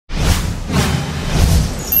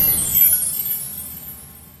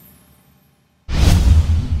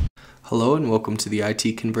Hello and welcome to the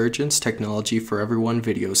IT Convergence Technology for Everyone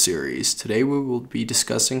video series. Today we will be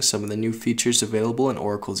discussing some of the new features available in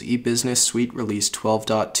Oracle's eBusiness Suite Release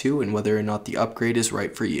 12.2 and whether or not the upgrade is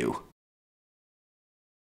right for you.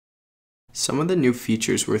 Some of the new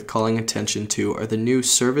features worth calling attention to are the new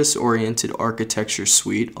Service-Oriented Architecture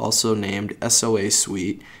Suite, also named SOA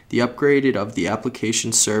Suite, the upgraded of the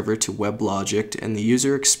application server to WebLogic, and the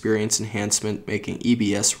user experience enhancement making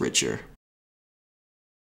EBS richer.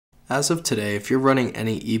 As of today, if you're running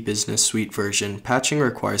any eBusiness Suite version, patching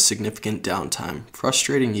requires significant downtime,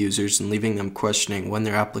 frustrating users and leaving them questioning when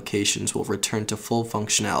their applications will return to full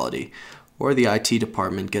functionality, or the IT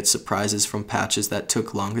department gets surprises from patches that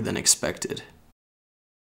took longer than expected.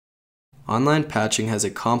 Online patching has a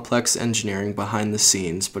complex engineering behind the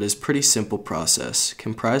scenes, but is a pretty simple process.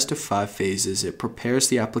 Comprised of 5 phases, it prepares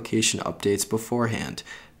the application updates beforehand.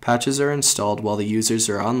 Patches are installed while the users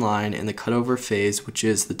are online, and the cutover phase, which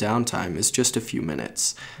is the downtime, is just a few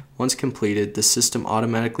minutes. Once completed, the system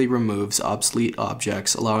automatically removes obsolete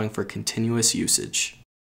objects, allowing for continuous usage.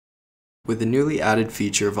 With the newly added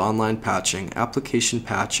feature of online patching, application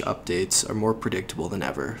patch updates are more predictable than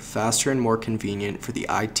ever, faster and more convenient for the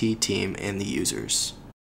IT team and the users.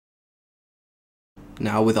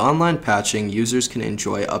 Now, with online patching, users can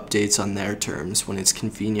enjoy updates on their terms when it's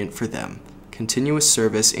convenient for them. Continuous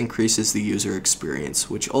service increases the user experience,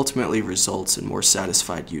 which ultimately results in more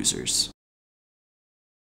satisfied users.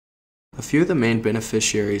 A few of the main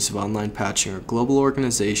beneficiaries of online patching are global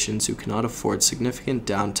organizations who cannot afford significant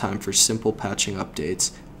downtime for simple patching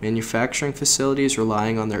updates, manufacturing facilities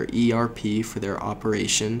relying on their ERP for their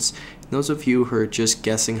operations, and those of you who are just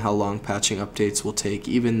guessing how long patching updates will take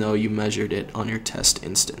even though you measured it on your test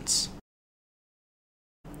instance.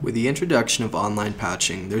 With the introduction of online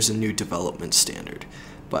patching, there's a new development standard.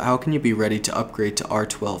 But how can you be ready to upgrade to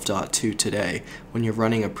R12.2 today when you're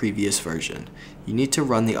running a previous version? You need to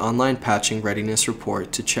run the online patching readiness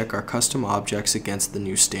report to check our custom objects against the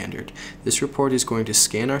new standard. This report is going to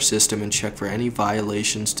scan our system and check for any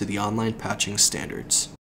violations to the online patching standards.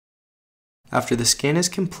 After the scan is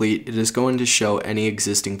complete, it is going to show any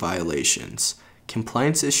existing violations.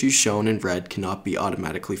 Compliance issues shown in red cannot be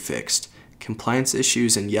automatically fixed. Compliance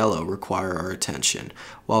issues in yellow require our attention,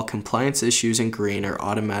 while compliance issues in green are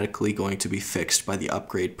automatically going to be fixed by the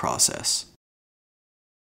upgrade process.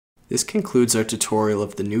 This concludes our tutorial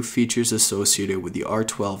of the new features associated with the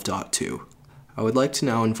R12.2. I would like to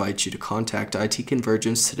now invite you to contact IT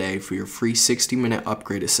Convergence today for your free 60-minute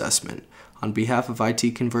upgrade assessment. On behalf of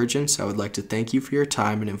IT Convergence, I would like to thank you for your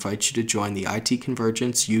time and invite you to join the IT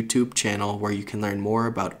Convergence YouTube channel where you can learn more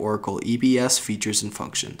about Oracle EBS features and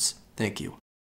functions. Thank you.